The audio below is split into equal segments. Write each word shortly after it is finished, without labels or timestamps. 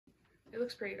It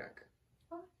looks pretty dark.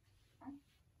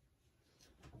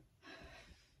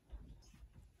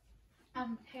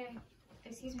 Hey,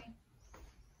 excuse me.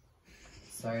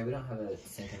 Sorry, we don't have a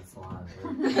sink in the salon.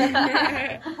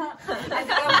 I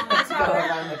have to go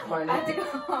around the corner. I have to go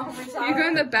home. You go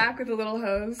in the back with a little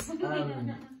hose.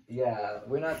 Yeah,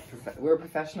 we're not. We're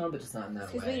professional, but just not in that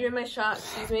Excuse way. me, you're in my shot.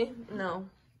 Excuse me. No.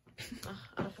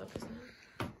 Out of focus.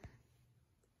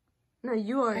 No,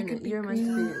 you are in it. You're my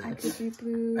screen. I could be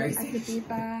blue. Are I you could be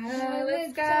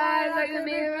violet skies like the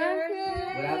mirror.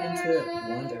 What happened to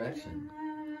One Direction?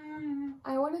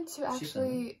 I wanted to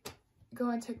actually go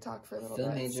on TikTok for a little Still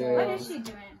bit. major. What is she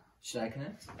doing? Should I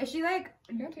connect? Is she like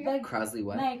Crosley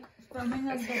what? like filming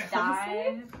like the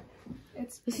dive?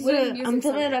 This is I'm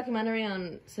filming a documentary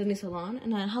on Sidney Salon.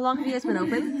 And how long have you guys been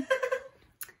open?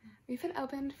 We've been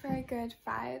open for a good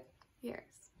 5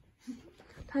 years.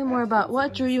 Tell me more about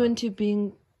what drew you into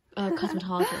being a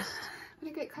cosmetologist.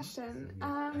 What a great question.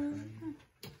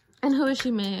 And who is she,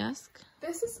 may I ask?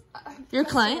 This is Your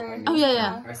client? Oh,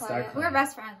 yeah. Our star We're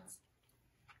best friends.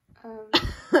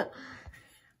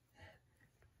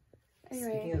 Anyway.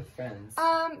 Speaking of friends.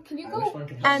 Can you I go wish one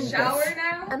could help and me. shower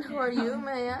now? And who are you,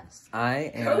 may I ask?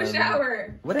 I am. Go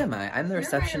shower. What am I? I'm the You're my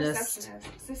receptionist.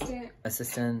 Assistant.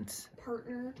 Assistant.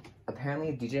 Partner. Apparently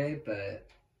a DJ, but.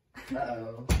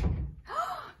 Uh-oh.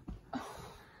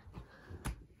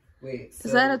 Wait, so...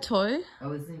 Is that a toy?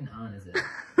 Oh, it's even on, is it? Does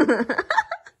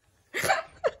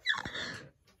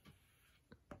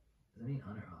that mean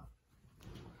on or off?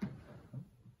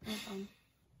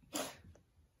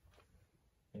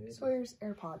 Maybe Sawyer's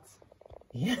AirPods.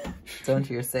 Yeah. Don't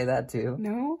you say that too?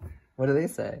 No. What do they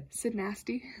say? Sid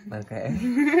Nasty. Okay.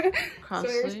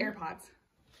 Sawyer's AirPods.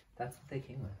 That's what they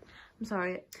came with. I'm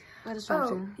sorry. I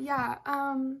distracted you. Yeah.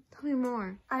 Tell me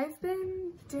more. I've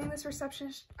been doing this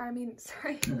receptionist.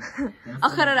 Sorry. I'll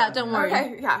cut it out. Don't worry.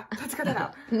 Okay. Yeah. Let's cut it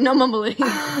out. No mumbling.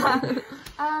 Yeah.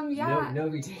 No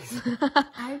retakes.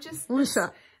 I just. One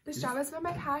shot. This job has been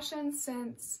my passion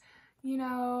since, you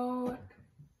know,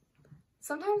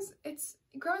 sometimes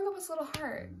growing up was a little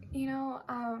hard, you know.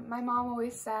 My mom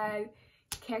always said,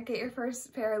 can't get your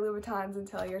first pair of Louboutins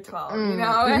until you're 12, you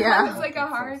know? And yeah. it was like a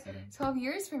hard 12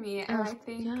 years for me. And I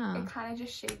think it kind of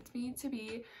just shaped me to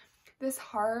be this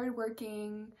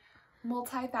hard-working,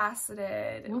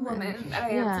 multifaceted woman that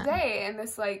I am today. And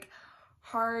this, like,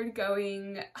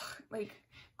 hard-going, like,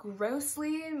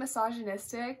 grossly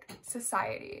misogynistic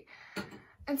society.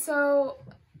 And so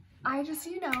I just,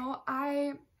 you know,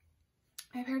 my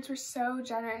parents were so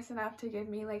generous enough to give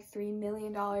me like $3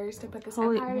 million to put this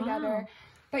empire together.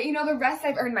 But you know, the rest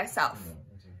I've earned myself.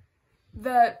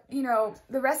 The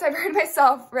rest I've earned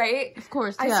myself, right? Of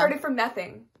course, I started from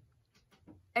nothing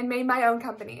and made my own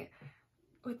company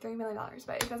with $3 million,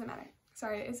 but it doesn't matter.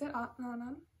 Sorry, is it on?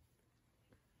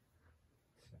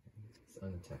 It's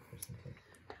on the tech person.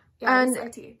 Yeah,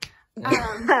 it's IT.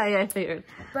 Yeah, I figured.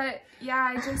 But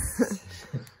yeah,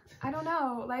 I don't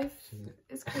know. Life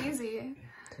is crazy.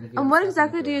 And what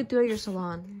exactly do you do at your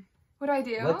salon? What do I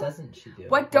do? What doesn't she do?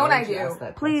 What don't I do?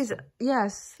 Please,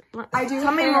 yes. I do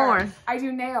Tell me hair. more. I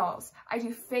do nails. I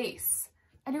do face.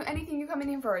 I do anything you come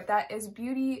in for that is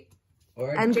beauty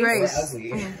and grace.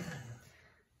 Ugly.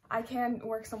 I can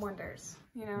work some wonders,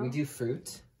 you know? We do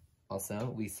fruit.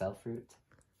 Also, we sell fruit.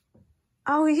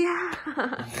 Oh, yeah.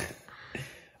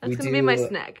 That's gonna be my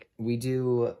snack. We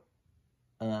do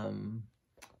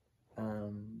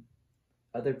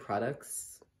other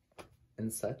products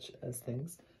and such as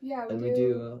things. Yeah, we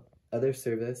do other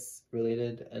service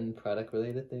related and product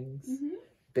related things.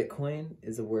 Bitcoin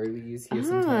is a word we use here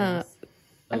sometimes.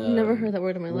 I've never heard that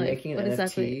word in my life. Making an what NFT,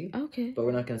 exactly? Okay. But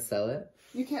we're not gonna sell it.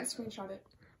 You can't screenshot it.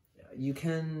 You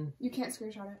can. You can't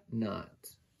screenshot it. Not.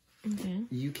 Okay.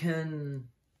 You can.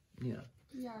 Yeah.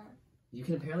 Yeah. You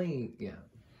can apparently. Yeah.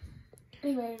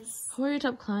 Anyways. Who are your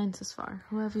top clients thus far?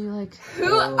 Who have you like?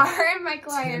 Who are my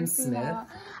clients? Tim Smith.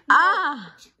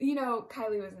 You know,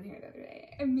 Kylie wasn't here the other day,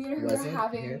 and me and her were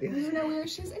having.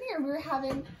 She was in here. We were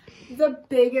having the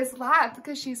biggest laugh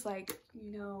because she's like,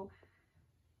 you know,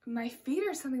 my feet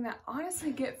are something that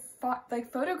honestly get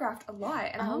photographed a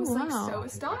lot, and I was like so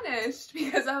astonished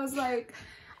because I was like,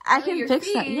 I can fix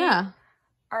that. Yeah.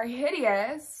 Are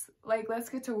hideous. Like, let's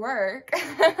get to work. You know?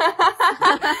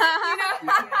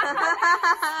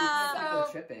 People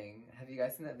tripping. Have you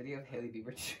guys seen that video of Hailey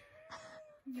Bieber?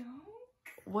 No.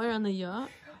 Where on the yacht?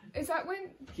 Is that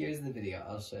when? Here's the video.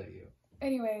 I'll show you.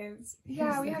 Anyways,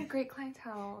 yeah, we have great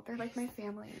clientele. They're like my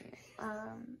family.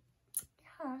 Yeah.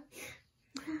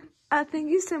 Thank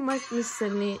you so much, Miss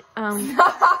Sidney.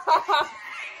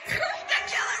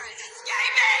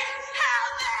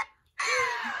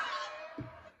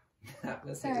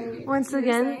 Sorry. Once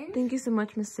again, thank you so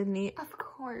much, Miss Sidney. Of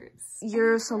course.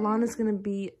 Your salon is gonna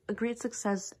be a great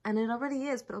success, and it already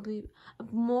is, but it'll be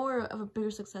more of a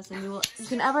bigger success than you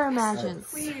can ever imagine.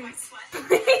 Please.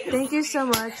 Thank you so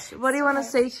much. What do you want to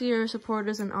say to your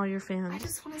supporters and all your fans? I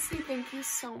just want to say thank you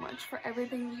so much for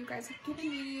everything you guys have given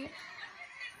me.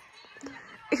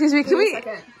 Excuse me,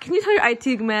 can you tell your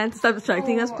IT man to stop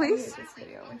distracting us, please? I hate this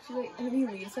video. And if he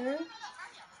leaves her.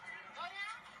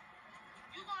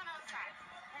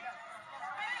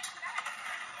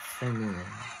 I mean,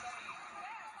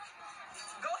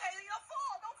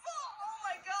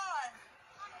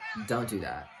 don't do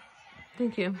that.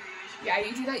 Thank you. Yeah,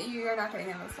 you do that, you're not getting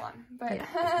in this one. But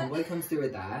yeah. What comes through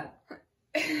with that?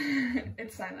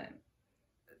 It's silent.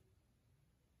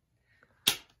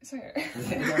 Sorry. I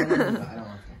don't want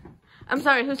to. I'm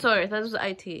sorry, who's sorry? That was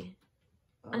IT.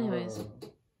 Anyways.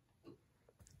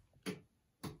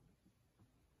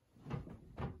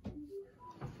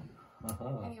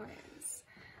 Anyways,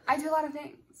 I do a lot of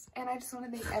things, and I just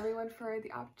want to thank everyone for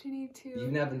the opportunity to...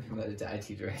 You've now been promoted to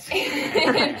IT director.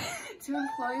 to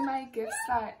employ my gifts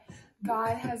that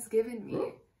God has given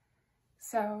me.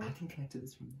 So... I can connect to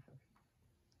this from there.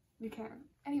 You can.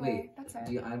 Anyway, that's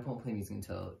it. I won't play music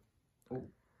until... Oh.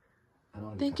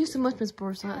 Thank you so much, Miss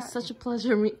Borsa. Yeah. It's such a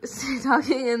pleasure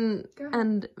talking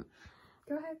and...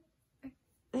 Go ahead.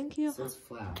 Thank you. So it's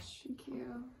Flash. Thank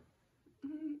you.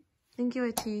 Thank you,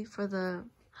 IT, for the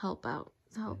help out.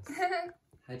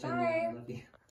 Hi, Jenny. I love you.